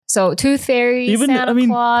So Tooth Fairy, Santa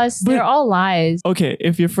Claus, they're all lies. Okay,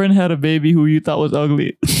 if your friend had a baby who you thought was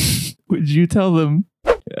ugly, would you tell them?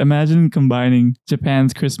 Imagine combining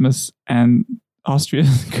Japan's Christmas and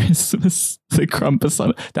Austria's Christmas. The Krampus on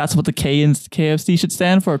it. That's what the K in KFC should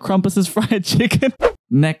stand for. Krampus's fried chicken.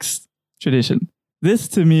 Next tradition. This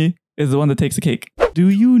to me is the one that takes the cake. Do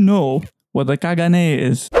you know what the kagane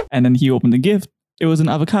is? And then he opened the gift. It was an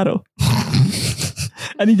avocado.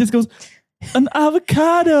 And he just goes, an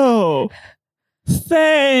avocado.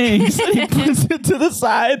 Thanks. And he puts it to the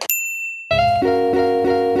side.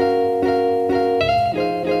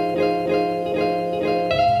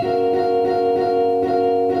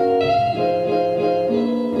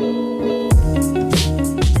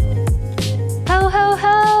 Ho, ho,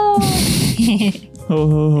 ho. Ho,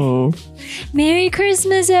 ho, ho. Merry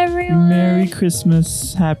Christmas, everyone. Merry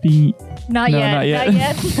Christmas. Happy... Not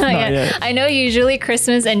yet. I know usually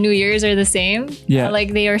Christmas and New Year's are the same. Yeah.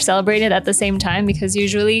 Like they are celebrated at the same time because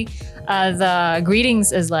usually the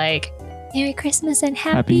greetings is like Merry Christmas and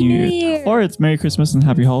Happy New Year. Or it's Merry Christmas and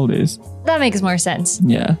Happy Holidays. That makes more sense.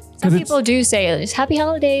 Yeah. Some people do say it's Happy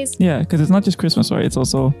Holidays. Yeah, because it's not just Christmas, right? It's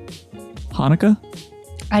also Hanukkah.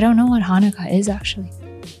 I don't know what Hanukkah is actually.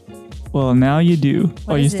 Well, now you do.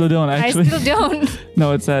 What you is still it? don't actually? I still don't.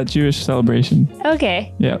 No, it's that Jewish celebration.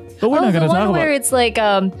 Okay. Yeah. But we're not going to talk about where it's like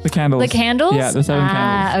the candles. The candles? Yeah, the 7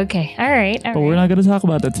 candles. Okay. All right. But we're not going to talk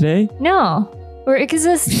about that today. No. Because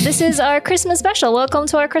this is our Christmas special. Welcome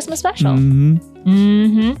to our Christmas special. We're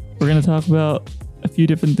going to talk about a few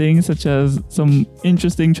different things, such as some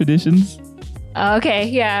interesting traditions. Okay,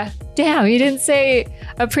 yeah. Damn, you didn't say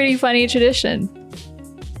a pretty funny tradition.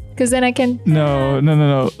 Because then I can...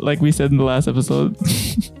 No. Like we said in the last episode.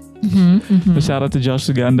 But shout out to Josh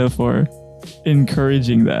Suganda for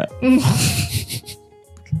encouraging that.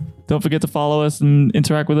 Don't forget to follow us and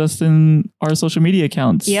interact with us in our social media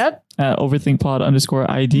accounts. Yep. At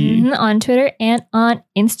overthinkpod_ID. On Twitter and on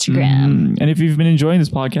Instagram. And if you've been enjoying this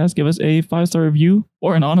podcast, give us a 5-star review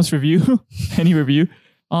or an honest review, any review,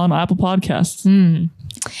 on Apple Podcasts.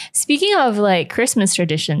 Speaking of like Christmas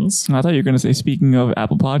traditions. I thought you were going to say speaking of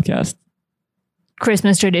Apple Podcasts.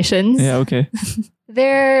 Christmas traditions. Yeah, okay.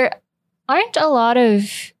 There aren't a lot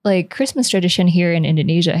of like Christmas tradition here in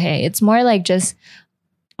Indonesia. Hey, it's more like just...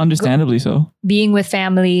 Understandably so. Being with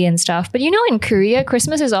family and stuff. But you know, in Korea,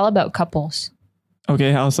 Christmas is all about couples.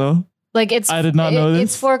 Okay, how so? Like I did not know this.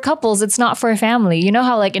 It's for couples. It's not for a family. You know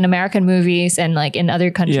how like in American movies and like in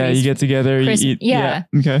other countries. Yeah, you get together, you eat. Yeah.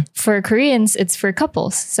 Okay. For Koreans, it's for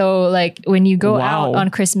couples. So like when you go out on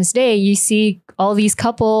Christmas Day, you see all these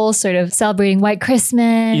couples sort of celebrating White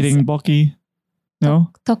Christmas. Eating bokki.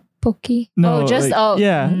 No? Tteokbokki? No.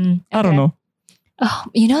 Yeah. I don't know. Oh,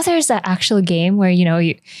 you know, there's that actual game where, you know,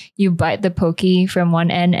 you bite the pokey from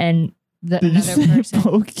one end and another person.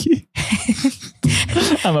 Pokey?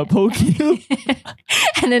 I'm a pokey.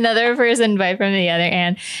 And another person bite from the other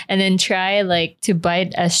end and then try like to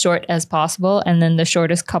bite as short as possible. And then the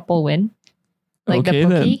shortest couple win. Like the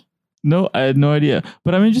pokey. Then. No, I had no idea.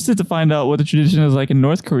 But I'm interested to find out what the tradition is like in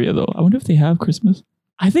North Korea, though. I wonder if they have Christmas.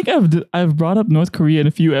 I think I've brought up North Korea in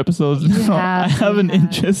a few episodes. I have an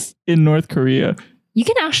interest in North Korea. You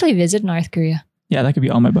can actually visit North Korea. Yeah, that could be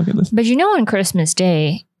on my bucket list. But you know, on Christmas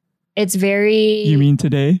Day, it's very... You mean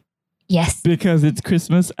today? Yes. Because it's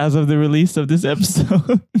Christmas as of the release of this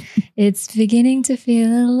episode. It's beginning to feel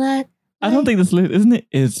a lot. I don't think this isn't it?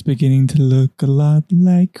 It's beginning to look a lot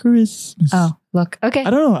like Christmas. Oh, look. Okay.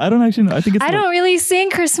 I don't know. I don't actually know. I think it's... I don't really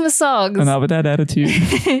sing Christmas songs. No, with that attitude.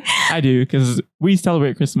 I do, because we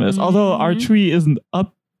celebrate Christmas. Although our tree isn't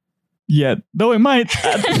up yet. Though it might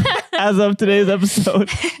as of today's episode.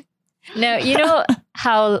 No, you know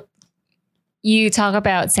how you talk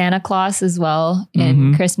about Santa Claus as well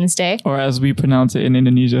in Christmas Day? Or as we pronounce it in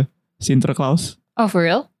Indonesia, Sinterklaas. Oh, for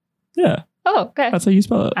real? Yeah. Oh, okay. That's how you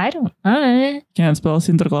spell it. I don't know. Can't spell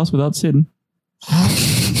Sinterklaas without sin.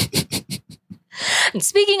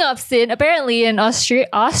 Speaking of sin, apparently in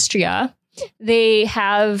Austria, they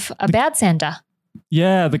have a bad Santa.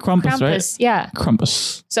 Yeah, the Krampus, right? Yeah.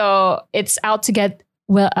 Krampus. So it's out to get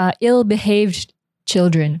ill-behaved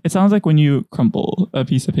children. It sounds like when you crumple a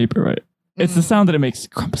piece of paper, right? It's the sound that it makes.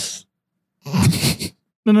 Krampus.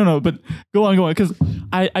 No, but go on, because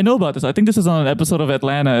I know about this. I think this is on an episode of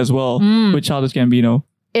Atlanta as well with Childish Gambino.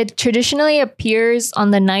 It traditionally appears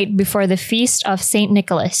on the night before the feast of Saint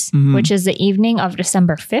Nicholas, which is the evening of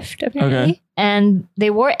December 5th, apparently. Okay. And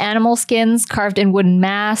they wore animal skins carved in wooden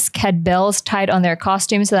masks, had bells tied on their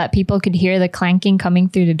costumes so that people could hear the clanking coming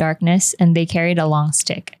through the darkness, and they carried a long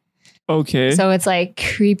stick. Okay. So it's like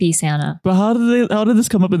creepy Santa. But how did this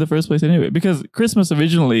come up in the first place anyway? Because Christmas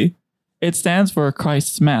originally it stands for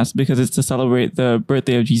Christ's Mass because it's to celebrate the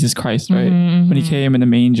birthday of Jesus Christ, right? Mhm, When he mhm. came in the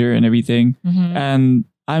manger and everything. Mhm. And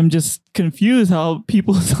I'm just confused how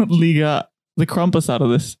people suddenly got the Krampus out of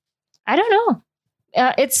this. I don't know.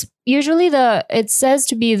 It's usually it says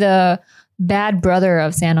to be the bad brother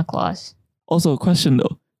of Santa Claus. Also, a question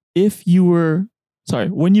though.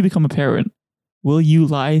 When you become a parent, will you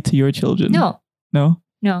lie to your children? No. No?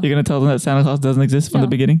 No. You're going to tell them that Santa Claus doesn't exist from the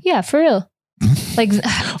No. beginning? Yeah, for real. Like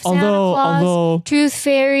Santa Claus, Tooth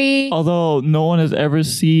Fairy. Although no one has ever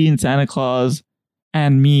seen Santa Claus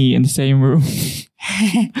and me in the same room.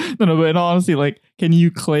 No, but in all honesty, like, can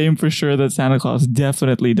you claim for sure that Santa Claus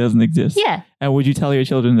definitely doesn't exist? Yeah. And would you tell your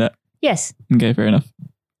children that? Yes. Okay, fair enough.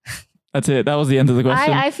 That's it. That was the end of the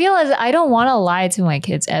question. I feel as I don't want to lie to my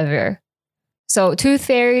kids ever. So Tooth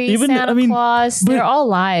Fairy, Santa Claus, they're all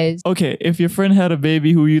lies. Okay, if your friend had a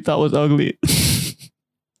baby who you thought was ugly,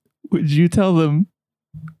 would you tell them,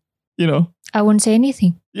 I wouldn't say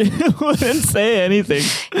anything. You wouldn't say anything.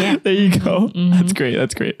 Yeah. There you go. Mhm. That's great.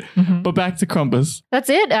 That's great. Mhm. But back to Krampus. That's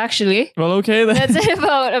it, actually. Well, okay then. That's it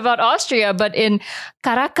about Austria. But in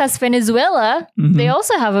Caracas, Venezuela, Mhm. they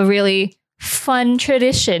also have a really fun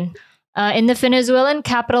tradition. In the Venezuelan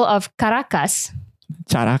capital of Caracas,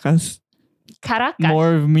 Characas.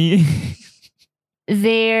 More of me.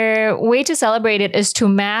 their way to celebrate it is to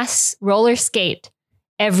mass roller skate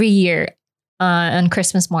every year on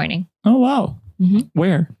Christmas morning. Oh, wow. Mhm.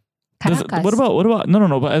 Where? Caracas. What about?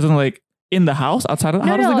 No. But as in like in the house, outside of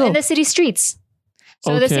how does it go? In the city streets.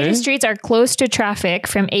 So the city Okay. streets are closed to traffic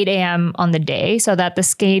from 8 a.m. on the day so that the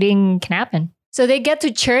skating can happen. So they get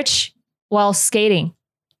to church while skating.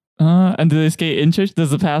 And do they skate in church?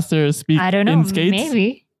 Does the pastor speak I don't know. in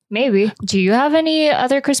skates? Maybe. Do you have any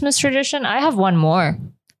other Christmas tradition? I have one more.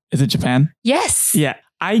 Is it Japan? Yes. Yeah.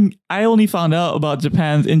 I only found out about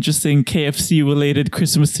Japan's interesting KFC related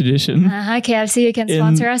Christmas tradition. KFC, you can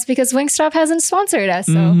sponsor us because Wingstop hasn't sponsored us.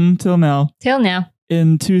 So Till now. till now.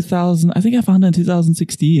 In 2000, I think I found it in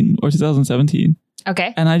 2016 or 2017.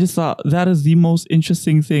 Okay. And I just thought that is the most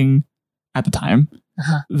interesting thing at the time.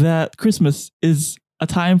 Uh-huh. That Christmas is a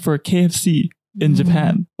time for KFC in Mhm.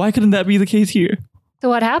 Japan. Why couldn't that be the case here? So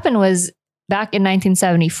what happened was back in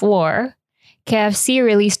 1974, KFC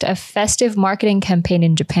released a festive marketing campaign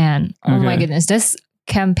in Japan. Oh my Okay. goodness. This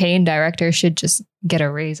campaign director should just get a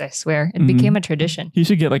raise, I swear. It became a tradition. He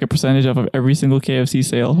should get like a percentage off of every single KFC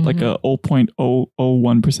sale, like a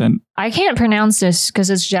 0.001%. I can't pronounce this because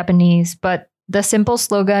it's Japanese, but the simple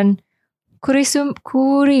slogan,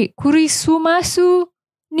 Kurisumasu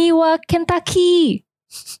ni wa Kentucky.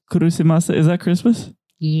 Kurusimasa, is that Christmas?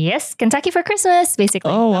 Yes, Kentucky for Christmas,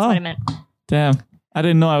 basically. Oh, That's wow. what it meant. Damn. I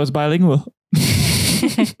didn't know I was bilingual.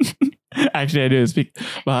 Actually, I do speak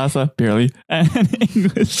Bahasa barely and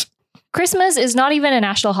English. Christmas is not even a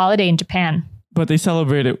national holiday in Japan. But they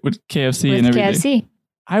celebrate it with KFC With and everything. KFC.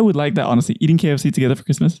 I would like that, honestly, eating KFC together for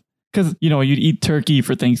Christmas. Because, you'd eat turkey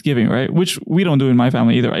for Thanksgiving, right? Which we don't do in my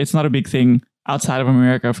family either. Right? It's not a big thing outside of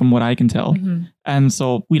America from what I can tell. Mhm. And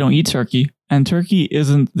so we don't eat turkey. And turkey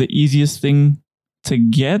isn't the easiest thing to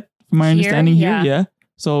get, from my understanding here. Yeah.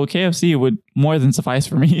 So KFC would more than suffice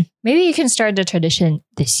for me. Maybe you can start the tradition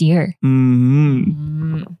this year.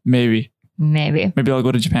 Maybe. Maybe. Maybe I'll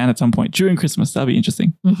go to Japan at some point during Christmas. That'll be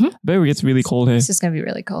interesting. Mhm. Bet it gets really cold here. It's just going to be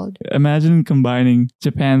really cold. Imagine combining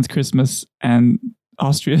Japan's Christmas and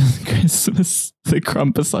Austria's Christmas. The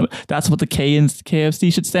Krampus on it. That's what the K in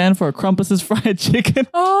KFC should stand for. Krampus is fried chicken.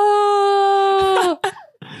 Oh,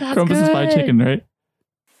 that's Krampus is fried good. chicken, right?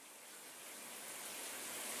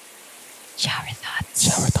 Shower thoughts.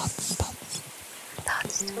 Shower thoughts.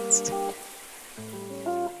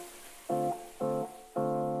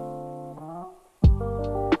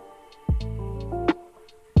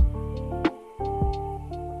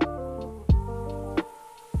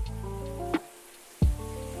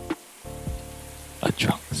 A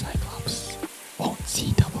drunk Cyclops won't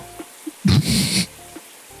see double.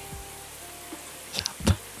 Shower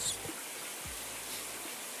thoughts.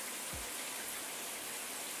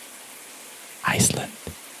 Iceland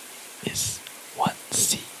is one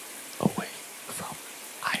sea away from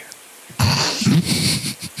Ireland.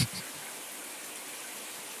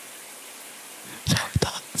 Shower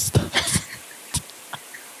thoughts.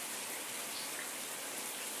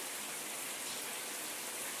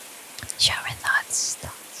 Shower thoughts.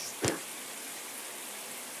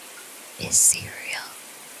 Is cereal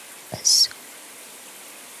a soup?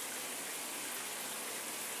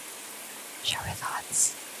 Shower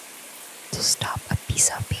thoughts. To stop a piece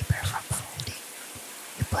of paper from folding,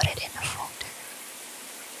 you put it in a folder.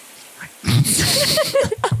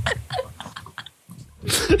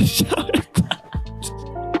 Shower thoughts.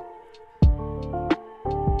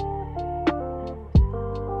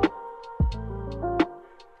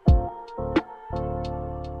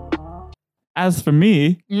 As for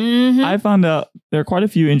me, I found out there are quite a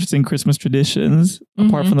few interesting Christmas traditions,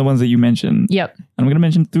 apart from the ones that you mentioned. Yep. I'm going to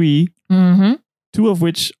mention 3, 2 of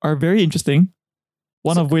which are very interesting.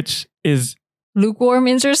 One of which is lukewarm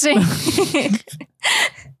interesting.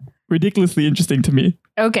 ridiculously interesting to me.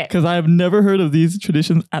 Okay. Because I have never heard of these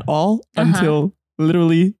traditions at all until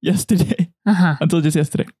literally yesterday. Until just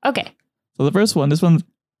yesterday. Okay. So the first one, this one's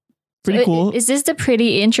pretty cool. Is this the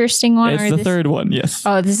pretty interesting one? It's the third one, yes.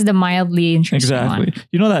 Oh, this is the mildly interesting one. Exactly.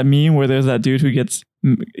 You know that meme where there's that dude who gets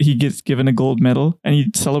given a gold medal and he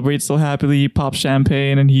celebrates so happily, he pops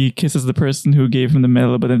champagne and he kisses the person who gave him the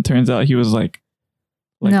medal, but then it turns out he was like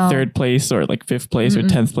third place or like 5th place or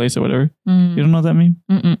 10th place or whatever. You don't know what that meme?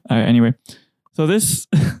 All right, anyway. So this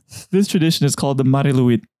tradition is called the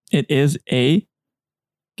Mariluit. It is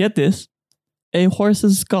get this, a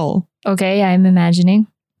horse's skull. Okay, I'm imagining.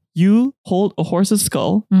 You hold a horse's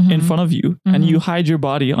skull in front of you and you hide your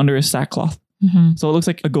body under a sackcloth. So it looks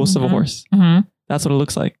like a ghost of a horse. That's what it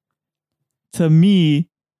looks like. To me,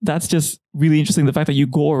 that's just really interesting. The fact that you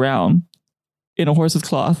go around in a horse's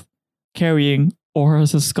cloth carrying a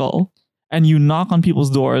horse's skull and you knock on people's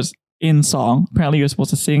doors in song. Apparently you're supposed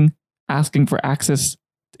to sing asking for access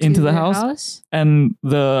into the house. And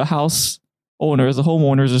the house owners, the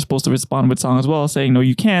homeowners are supposed to respond with song as well, saying, no,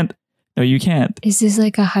 you can't. No, you can't. Is this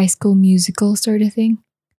like a High School Musical sort of thing?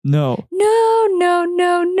 No. No.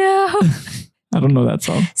 I don't know that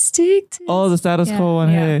song. Stick to the status quo one.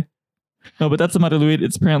 Hey. No, but that's the Mariluit.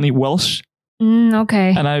 It's apparently Welsh.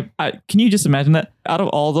 Okay. And I can you just imagine that? Out of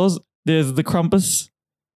all those, there's the Krampus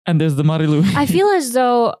and there's the Mariluit. I feel as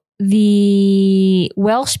though the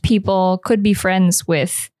Welsh people could be friends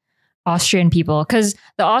with Austrian people because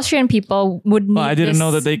the Austrian people would need I didn't know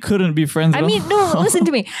that they couldn't be friends. I mean, no, listen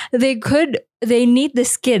to me. They need the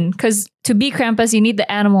skin because to be Krampus, you need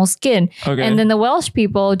the animal skin. Okay. And then the Welsh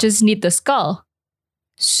people just need the skull.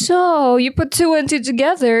 So you put 2 and 2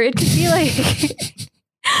 together, it could be like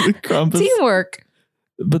the Krampus. Teamwork.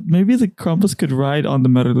 But maybe the Krampus could ride on the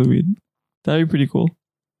Mariluit. That'd be pretty cool.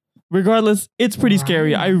 Regardless, it's pretty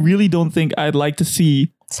scary. I really don't think I'd like to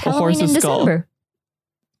see a horse's skull. December.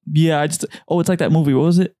 Yeah, it's like that movie. What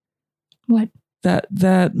was it? What?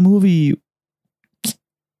 That movie.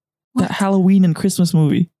 What? That Halloween and Christmas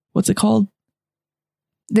movie. What's it called?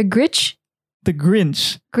 The Grinch? The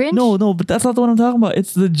Grinch. Grinch? No, but that's not the one I'm talking about.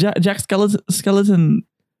 It's the Jack Skeleton.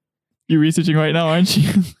 You're researching right now, aren't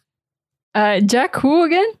you? Jack who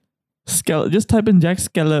again? Just type in Jack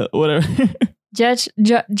Skeleton, whatever. Jack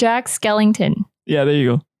Skellington. Yeah, there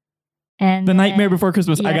you go. And The Nightmare Before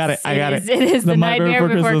Christmas. Yes, I got it. It is the Nightmare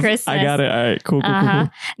Before Christmas. I got it. All right, cool.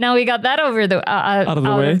 Now we got that out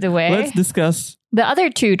of the way. Let's discuss the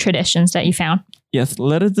other 2 traditions that you found. Yes,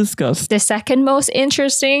 let us discuss. The second most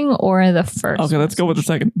interesting or the first? Okay, let's go with the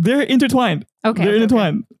second. They're intertwined. They're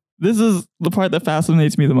intertwined. This is the part that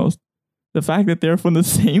fascinates me the most. The fact that they're from the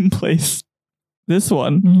same place. This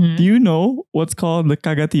one, do you know what's called the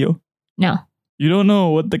kagatillo? No. You don't know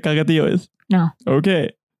what the kagatillo is? No.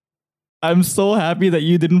 Okay. I'm so happy that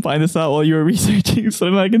you didn't find this out while you were researching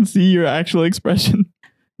so that I can see your actual expression.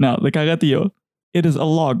 Now, the kagatillo, it is a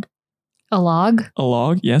log. A log? A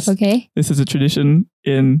log, yes. Okay. This is a tradition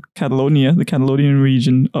in Catalonia, the Catalonian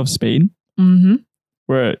region of Spain,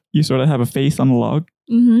 where you sort of have a face on the log,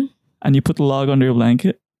 and you put the log under your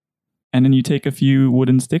blanket, and then you take a few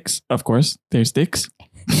wooden sticks. Of course, they're sticks.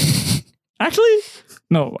 Actually,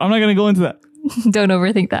 no, I'm not going to go into that. Don't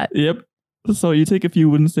overthink that. Yep. So you take a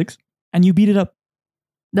few wooden sticks and you beat it up.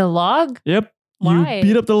 The log? Yep. Why? You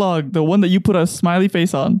beat up the log, the one that you put a smiley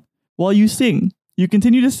face on, while you sing. You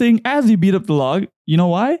continue to sing as you beat up the log. You know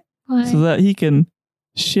why? Why? So that he can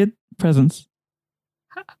shit presents.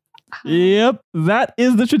 Yep. That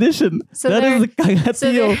is the tradition. So that is the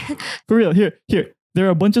kagatillo. For real. Here. There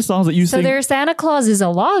are a bunch of songs that you sing. So their Santa Claus is a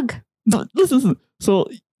log? No, listen. So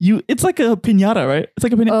it's like a piñata, right? It's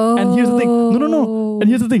like a piñata. Oh. And here's the thing. No. And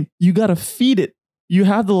here's the thing. You got to feed it. You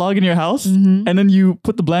have the log in your house and then you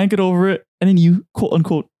put the blanket over it and then you quote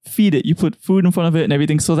unquote feed it. You put food in front of it and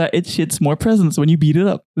everything so that it shits more presents when you beat it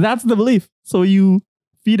up. That's the belief. So you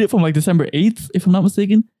feed it from like December 8th, if I'm not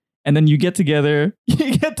mistaken. And then you get together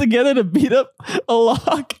to beat up a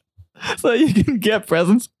log so that you can get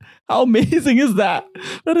presents. How amazing is that?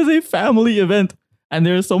 That is a family event. And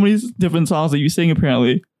there are so many different songs that you sing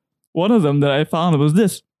apparently. One of them that I found was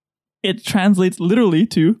this. It translates literally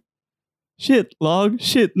to shit, log,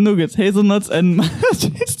 shit, nuggets, hazelnuts, and mashed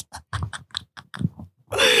cheese.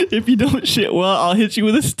 If you don't shit well, I'll hit you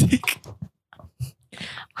with a stick.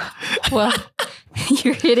 Well,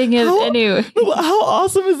 you're hitting it anyway. How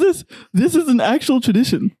awesome is this? This is an actual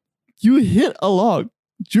tradition. You hit a log.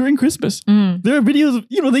 during Christmas. There are videos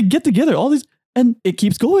of, they get together, all these, and it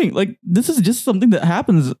keeps going. Like, this is just something that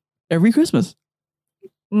happens every Christmas.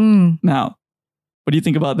 Now, what do you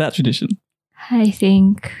think about that tradition? I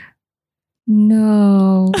think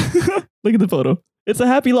no. Look at the photo. It's a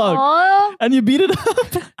happy log. Aww. And you beat it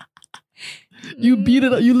up. You beat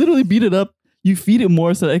it up. You literally beat it up. You feed it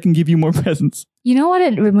more so that it can give you more presents. You know what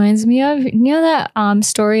it reminds me of? You know that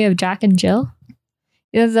story of Jack and Jill?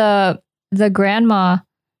 The grandma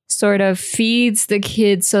sort of feeds the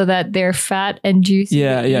kids so that they're fat and juicy.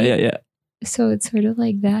 Yeah. So it's sort of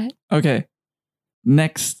like that. Okay.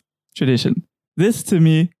 Next tradition. This to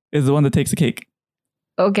me is the one that takes the cake.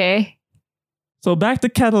 Okay. So back to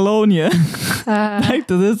Catalonia. Back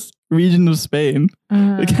to this region of Spain.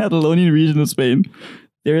 The Catalonian region of Spain.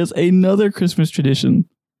 There is another Christmas tradition.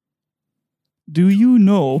 Do you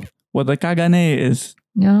know what the cagané is?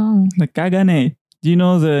 No. The cagané. Do you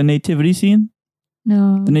know the nativity scene?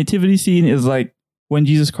 No. The nativity scene is like when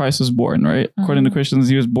Jesus Christ was born, right? According to Christians,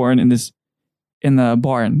 he was born in a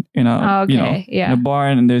barn, in a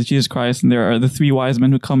barn, and there's Jesus Christ, and there are the three wise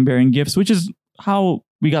men who come bearing gifts, which is how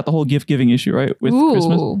we got the whole gift giving issue, right? With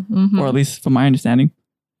Christmas, or at least from my understanding.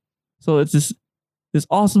 So it's this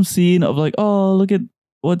awesome scene of like, oh, look at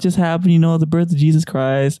what just happened, the birth of Jesus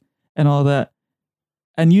Christ and all that.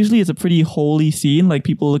 And usually it's a pretty holy scene. Like,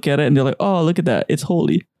 people look at it and they're like, oh, look at that. It's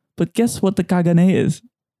holy. But guess what the cagané is?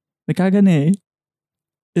 The cagané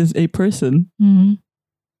is a person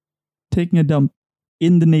taking a dump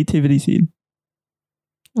in the nativity scene.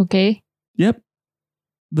 Okay. Yep.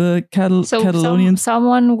 The Catalonians.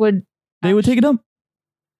 Someone would... They would take a dump.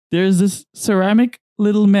 There's this ceramic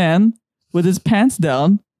little man with his pants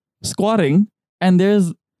down, squatting, and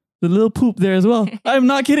there's the little poop there as well. I'm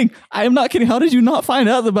not kidding. How did you not find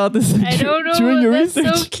out about this I don't know. during your That's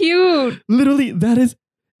research? So cute. Literally,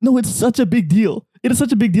 it's such a big deal. It is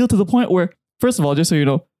such a big deal to the point where, first of all, just so you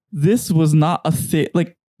know, this was not a thing.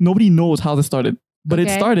 Like, nobody knows how this started, but it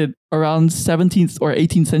started around 17th or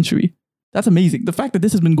 18th century. That's amazing. The fact that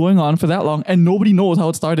this has been going on for that long and nobody knows how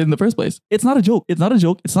it started in the first place. It's not a joke. It's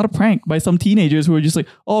not a prank by some teenagers who are just like,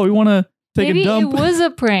 oh, we want to take a dump. Maybe it was a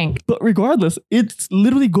prank. But regardless, it's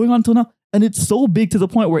literally going on till now. And it's so big to the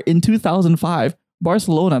point where in 2005,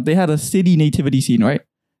 Barcelona, they had a city nativity scene, right?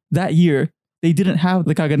 That year, they didn't have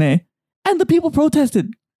the cagané. And the people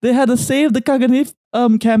protested. They had a Save the Cagané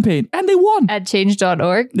campaign. And they won. At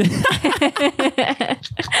change.org.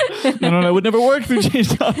 No, it would never work through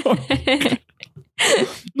change.org.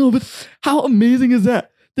 No, but how amazing is that?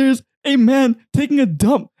 There's a man taking a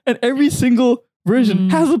dump, and every single version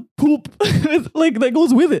has a poop like that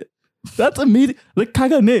goes with it. That's amazing. The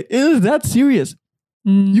cagané is that serious.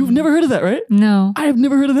 You've never heard of that, right? No. I have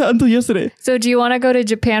never heard of that until yesterday. So do you want to go to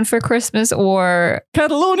Japan for Christmas or...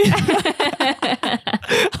 Catalonia?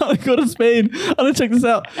 I want to go to Spain. I want to check this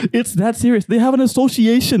out. It's that serious. They have an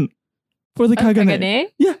association for the cagané.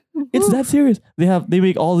 Yeah, it's that serious. They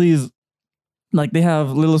make all these, like, they have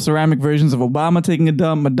little ceramic versions of Obama taking a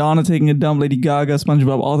dump, Madonna taking a dump, Lady Gaga,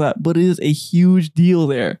 SpongeBob, all that. But it is a huge deal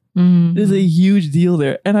there. It is a huge deal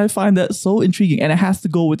there. And I find that so intriguing. And it has to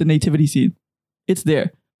go with the nativity scene. It's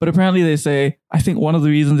there. But apparently they say, I think one of the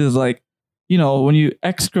reasons is like, when you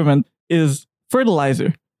excrement is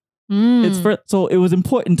fertilizer. So it was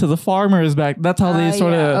important to the farmers back. That's how they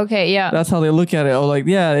that's how they look at it. Oh, like,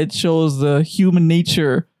 yeah, it shows the human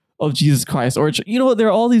nature of Jesus Christ. Or, there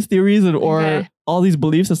are all these theories or all these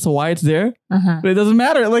beliefs as to why it's there. But it doesn't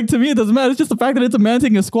matter. Like, to me, it doesn't matter. It's just the fact that it's a man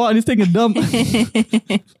taking a squat and he's taking a dump.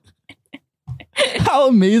 How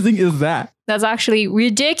amazing is that? That's actually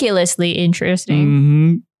ridiculously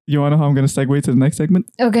interesting. You want to know how I'm going to segue to the next segment?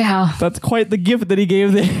 Okay, how? That's quite the gift that he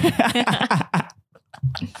gave there.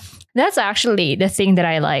 That's actually the thing that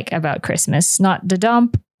I like about Christmas. Not the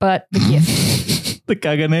dump, but the gift. The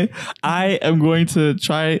cagané. I'm going to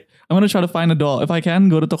try to find a doll. If I can,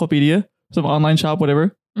 go to Tokopedia, some online shop,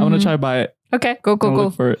 whatever. I'm going to try buy it. Okay, go.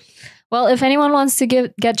 Look for it. Well, if anyone wants to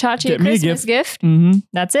get Chachi a Christmas gift,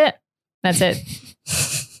 that's it.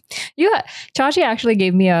 Chachi actually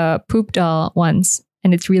gave me a poop doll once,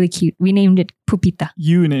 and it's really cute. We named it Pupita.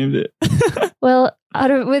 You named it. Well,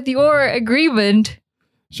 with your agreement.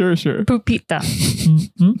 Sure. Pupita.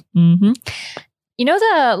 You know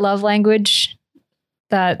the love language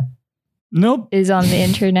that is on the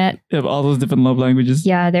internet? You have all those different love languages.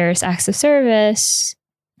 Yeah, there's acts of service,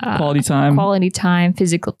 quality time,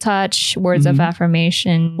 physical touch, words of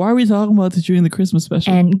affirmation. Why are we talking about this during the Christmas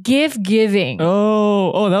special? And gift giving.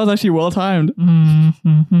 Oh, that was actually well timed.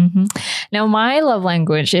 Now, my love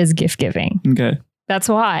language is gift giving. Okay. That's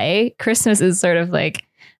why Christmas is sort of like,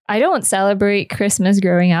 I don't celebrate Christmas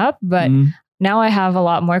growing up, but now I have a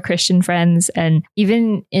lot more Christian friends. And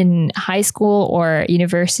even in high school or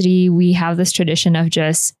university, we have this tradition of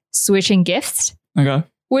just switching gifts. Okay.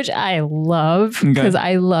 Which I love because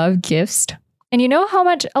I love gifts. And you know how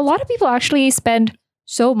much a lot of people actually spend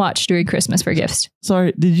so much during Christmas for gifts.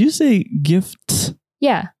 Sorry, did you say gifts?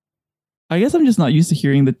 Yeah. I guess I'm just not used to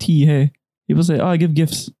hearing the T. Hey, people say, "Oh, I give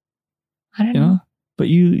gifts." I don't know. But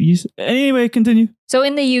you anyway, continue. So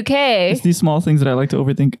in the UK, it's these small things that I like to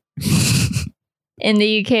overthink. In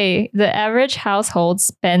the UK, the average household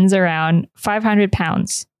spends around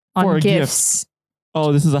 £500 on gifts.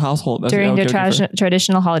 Oh, this is a household. During the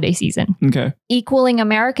traditional holiday season. Okay. Equaling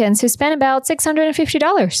Americans who spend about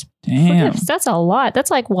 $650. Damn. That's a lot. That's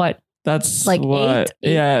like what? That's like what?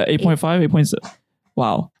 8.5, 8.6.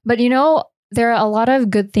 Wow. But you know, there are a lot of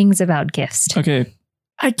good things about gifts. Okay.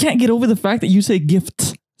 I can't get over the fact that you say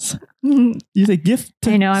gifts. You say gift.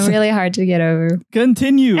 I know, I'm really hard to get over.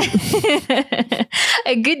 Continue.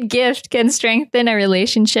 A good gift can strengthen a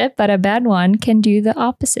relationship, but a bad one can do the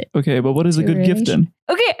opposite. Okay, but what is a good gift then?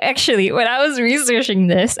 Okay, actually, when I was researching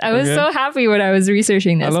this, I was so happy when I was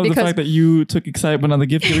researching this. I love the fact that you took excitement on the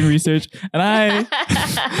gift giving research and I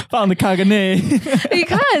found the Kagane.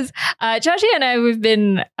 Because Chachi and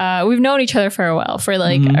I, we've known each other for a while, for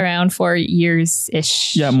like around 4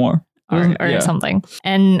 years-ish. Yeah, more. Or something.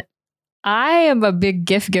 And I am a big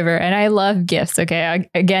gift giver and I love gifts. Okay.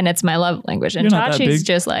 Again, it's my love language. And Chachi's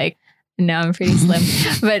just like, no, I'm pretty slim.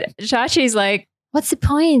 But Chachi's like, what's the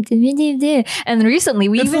point? And recently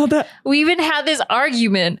we even had this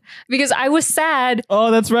argument because I was sad.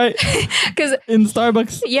 Oh, that's right. Because in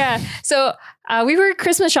Starbucks. Yeah. So we were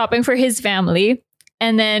Christmas shopping for his family.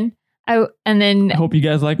 And then I hope you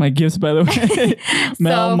guys like my gifts, by the way.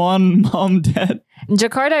 Mom, Dad.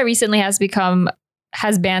 Jakarta recently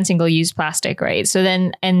has banned single-use plastic, right? So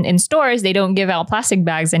then in stores, they don't give out plastic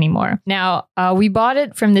bags anymore. Now, we bought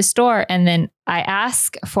it from the store and then I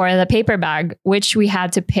asked for the paper bag, which we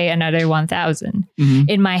had to pay another 1,000.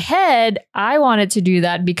 In my head, I wanted to do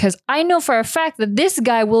that because I know for a fact that this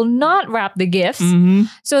guy will not wrap the gifts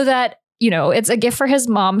so that it's a gift for his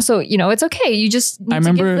mom. So, it's okay. You just need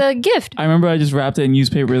to give the gift. I remember I just wrapped it in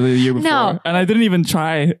newspaper the year before. No. And I didn't even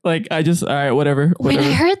try. Like, I just, all right, whatever. When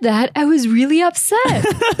I heard that, I was really upset.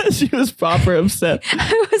 She was proper upset.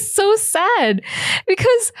 I was so sad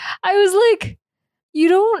because I was like, you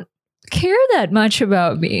don't care that much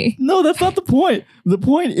about me. No, that's not the point. The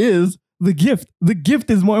point is the gift. The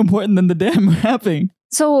gift is more important than the damn wrapping.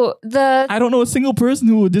 So I don't know a single person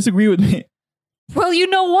who would disagree with me. Well, you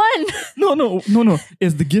know one. No.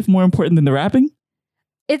 Is the gift more important than the wrapping?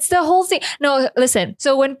 It's the whole thing. No, listen.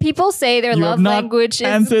 So when people say their love language is...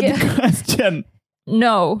 answered the question.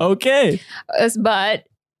 No. Okay. But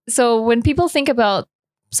so when people think about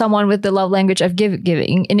someone with the love language of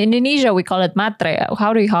giving, in Indonesia, we call it matre.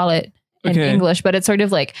 How do you call it in English? But it's sort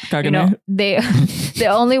of like, they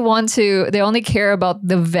only care about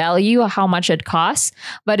the value, how much it costs.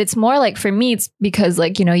 But it's more like, for me, it's because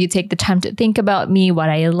you take the time to think about me, what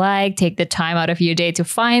I like, take the time out of your day to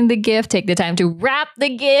find the gift, take the time to wrap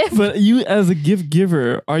the gift. But you as a gift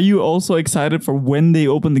giver, are you also excited for when they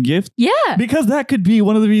open the gift? Yeah. Because that could be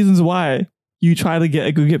one of the reasons why you try to get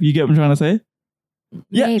a good gift. You get what I'm trying to say?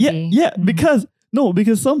 Yeah. Because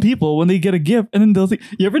some people, when they get a gift and then they'll think,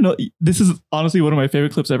 you ever know, this is honestly one of my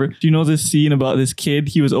favorite clips ever. Do you know this scene about this kid?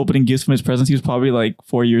 He was opening gifts from his presents. He was probably like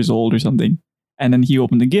 4 years old or something. And then he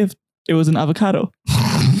opened the gift. It was an avocado.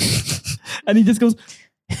 And he just goes,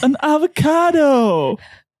 an avocado.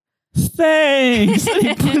 Thanks. And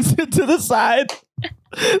he puts it to the side.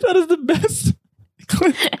 That is the best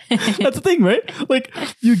clip. That's the thing, right? Like,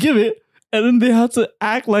 you give it and then they have to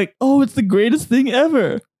act like, oh, it's the greatest thing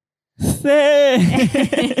ever. Thanks.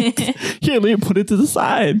 Here, let me put it to the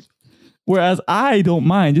side. Whereas I don't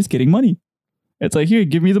mind just getting money. It's like, here,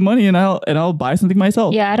 give me the money and I'll buy something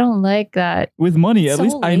myself. Yeah, I don't like that. With money, at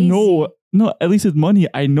least I know. No, at least with money,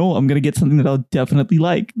 I know I'm gonna get something that I'll definitely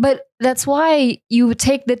like. But that's why you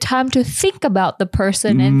take the time to think about the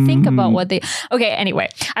person and think about what they. Okay, anyway,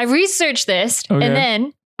 I researched this and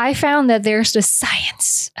then I found that there's the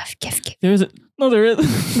science of gift giving. There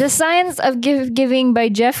is. The Science of Gift Giving by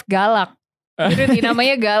Jeff Galak. Literally,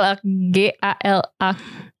 namanya Galak.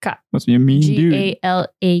 G-A-L-A-K. Must be a mean dude.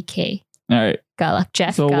 G-A-L-A-K. All right. Galak.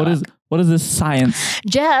 Jeff so Galak. what is this science?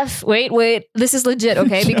 Jeff, wait. This is legit,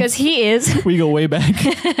 okay? Because he is... We go way back.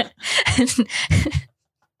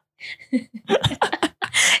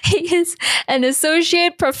 He is an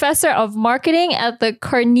associate professor of marketing at the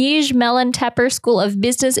Carnegie Mellon Tepper School of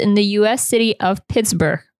Business in the U.S. city of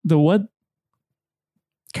Pittsburgh. The what?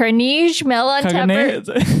 Carnegie Mellon Tepper.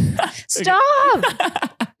 Stop!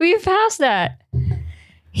 We've passed that.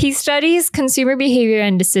 He studies consumer behavior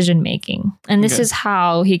and decision making. And this is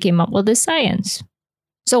how he came up with this science.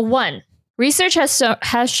 So 1, research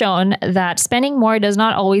has shown that spending more does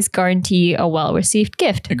not always guarantee a well-received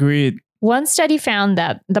gift. Agreed. One study found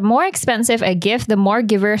that the more expensive a gift, the more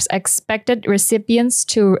givers expected recipients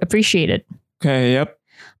to appreciate it. Okay, yep.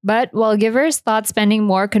 But while givers thought spending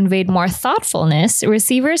more conveyed more thoughtfulness,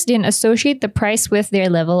 receivers didn't associate the price with their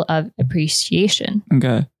level of appreciation.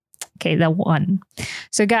 Okay, the 1.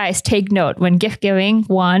 So guys, take note. When gift giving,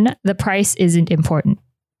 1, the price isn't important.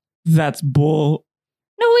 That's bull.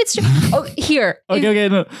 No, it's true. Oh, here. Okay.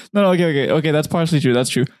 That's partially true. That's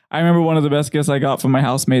true. I remember one of the best gifts I got from my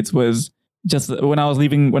housemates was just when I was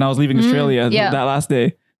leaving Australia that last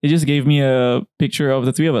day. They just gave me a picture of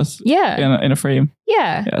the 3 of us. Yeah. In a frame.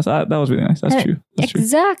 Yeah. Yeah, so that was really nice. That's true. That's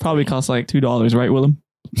exactly. True. Probably cost like $2, right, Willem?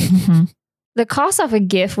 Mm-hmm. The cost of a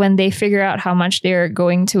gift when they figure out how much they're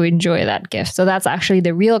going to enjoy that gift. So that's actually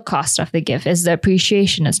the real cost of the gift is the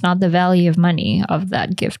appreciation. It's not the value of money of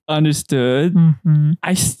that gift. Understood. Mm-hmm.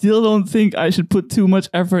 I still don't think I should put too much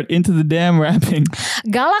effort into the damn wrapping.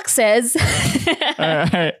 Galak says... All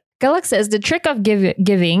right. Galak says the trick of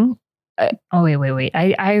giving... wait.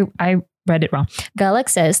 I read it wrong. Galak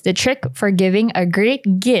says the trick for giving a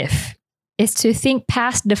great gift is to think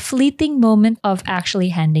past the fleeting moment of actually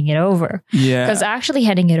handing it over. Yeah. Because actually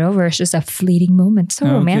handing it over is just a fleeting moment. So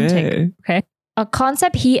romantic. Okay. A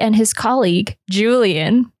concept he and his colleague,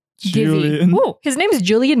 Julian Givey. Whoa, his name is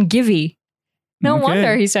Julian Givey. No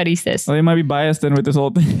wonder he studies this. Well, he might be biased then with this whole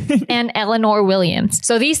thing. And Eleanor Williams.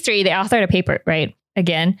 So these 3, they authored a paper, right?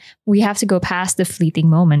 Again, we have to go past the fleeting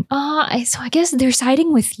moment. So I guess they're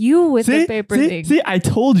siding with you with the paper thing. See, I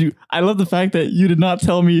told you. I love the fact that you did not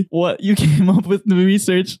tell me what you came up with in the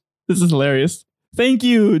research. This is hilarious. Thank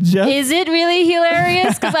you, Jeff. Is it really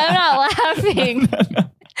hilarious? Because I'm not laughing. No.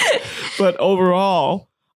 But overall,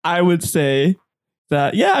 I would say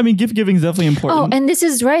that, gift giving is definitely important. Oh, and this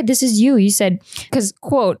is right. This is you. You said, because,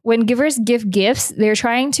 quote, when givers give gifts, they're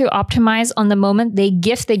trying to optimize on the moment they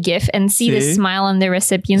gift the gift and see the smile on the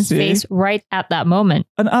recipient's face right at that moment.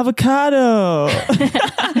 An avocado.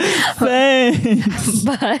 Thanks.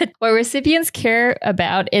 But what recipients care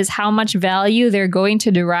about is how much value they're going to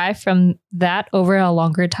derive from that over a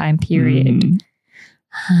longer time period.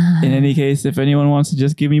 In any case, if anyone wants to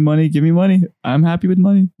just give me money, give me money. I'm happy with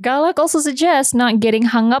money. Galak also suggests not getting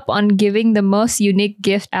hung up on giving the most unique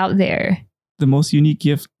gift out there. The most unique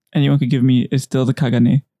gift anyone could give me is still the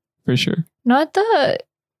Kagane, for sure. Not the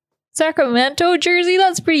Sacramento jersey.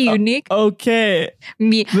 That's pretty unique. Okay.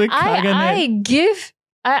 Me, I'm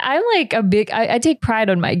like a big, I take pride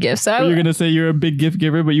on my gifts. So you're going to say you're a big gift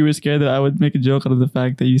giver, but you were scared that I would make a joke out of the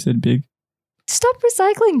fact that you said big. Stop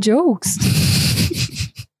recycling jokes.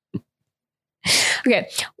 Okay,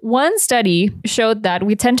 one study showed that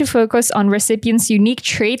we tend to focus on recipients' unique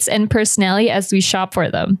traits and personality as we shop for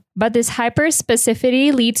them. But this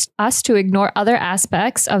hyper-specificity leads us to ignore other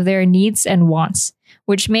aspects of their needs and wants,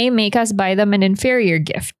 which may make us buy them an inferior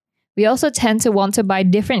gift. We also tend to want to buy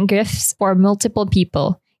different gifts for multiple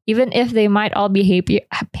people, even if they might all be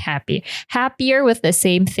happier with the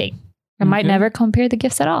same thing. I might never compare the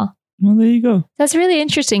gifts at all. Well, there you go. That's really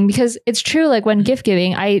interesting because it's true. Like when gift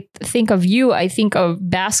giving, I think of you, I think of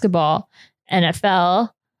basketball, NFL.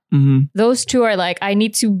 Mm-hmm. Those 2 are like, I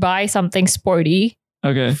need to buy something sporty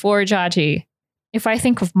for Jaji. If I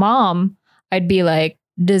think of mom, I'd be like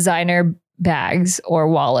designer bags or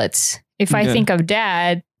wallets. If I think of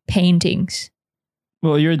dad, paintings.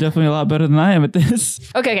 Well, you're definitely a lot better than I am at this.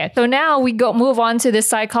 Okay. So now we move on to the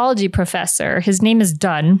psychology professor. His name is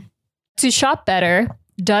Dunn. To shop better,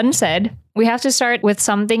 Dunn said, we have to start with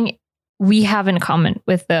something we have in common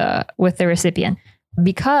with the recipient.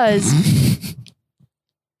 Because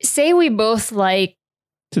say we both like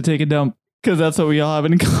to take a dump, because that's what we all have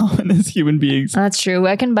in common as human beings. That's true.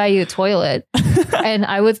 I can buy you a toilet. And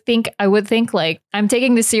I would think like, I'm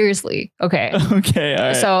taking this seriously. Okay. Okay. All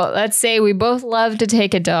right. So let's say we both love to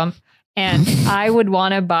take a dump. And I would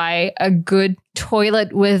want to buy a good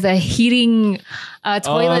toilet with a heating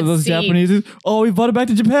toilet those seat. Japanese. Oh, we brought it back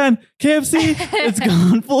to Japan. KFC. It's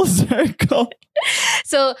gone full circle.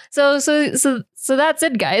 So that's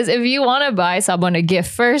it, guys. If you want to buy someone a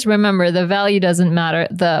gift, first remember the value doesn't matter.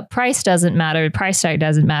 The price doesn't matter. The price tag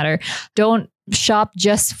doesn't matter. Don't shop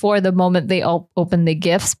just for the moment they open the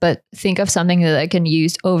gifts, but think of something that I can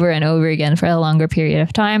use over and over again for a longer period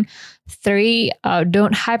of time. 3,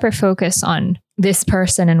 don't hyper focus on this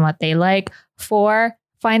person and what they like. 4,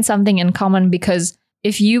 find something in common, because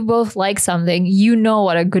if you both like something, you know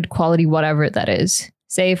what a good quality whatever that is.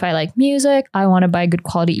 Say if I like music, I want to buy good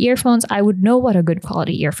quality earphones, I would know what a good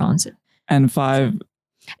quality earphones is. And 5,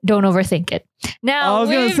 don't overthink it. Now, I was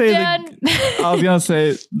gonna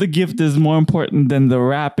say the gift is more important than the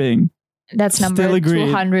wrapping. That's number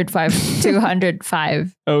 205.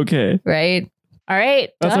 205. Okay. Right? All right.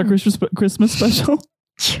 That's done. our Christmas special.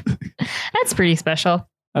 That's pretty special.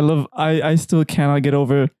 I still cannot get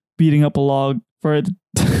over beating up a log for it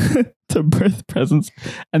to birth presents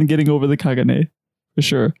and getting over the Kagane. For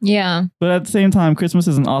sure. Yeah. But at the same time, Christmas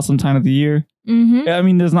is an awesome time of the year. Mm-hmm. I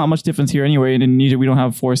mean, there's not much difference here anyway. In Indonesia, we don't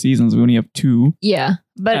have 4 seasons. We only have 2. Yeah.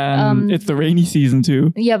 But it's the rainy season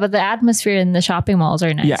too. Yeah, but the atmosphere in the shopping malls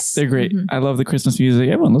are nice. Yeah, they're great. I love the Christmas music.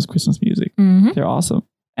 Everyone loves Christmas music. Mm-hmm. They're awesome.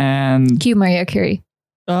 And cue Mariah Carey.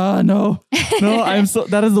 No,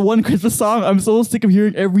 that is the one Christmas song I'm so sick of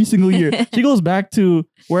hearing every single year. She goes back to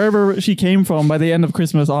wherever she came from by the end of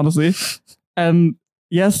Christmas, honestly. And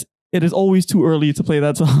yes, it is always too early to play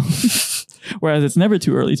that song. Whereas it's never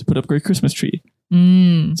too early to put up a great Christmas tree.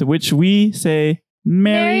 To which we say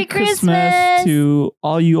Merry Christmas to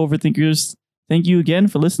all you overthinkers. Thank you again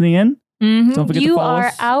for listening in. Mm-hmm. Don't forget to follow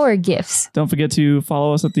us. You are our gifts. Don't forget to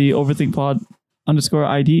follow us at the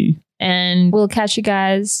overthinkpod_ID. And we'll catch you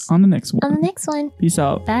guys on the next one. Peace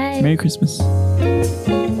out. Bye. Merry Christmas.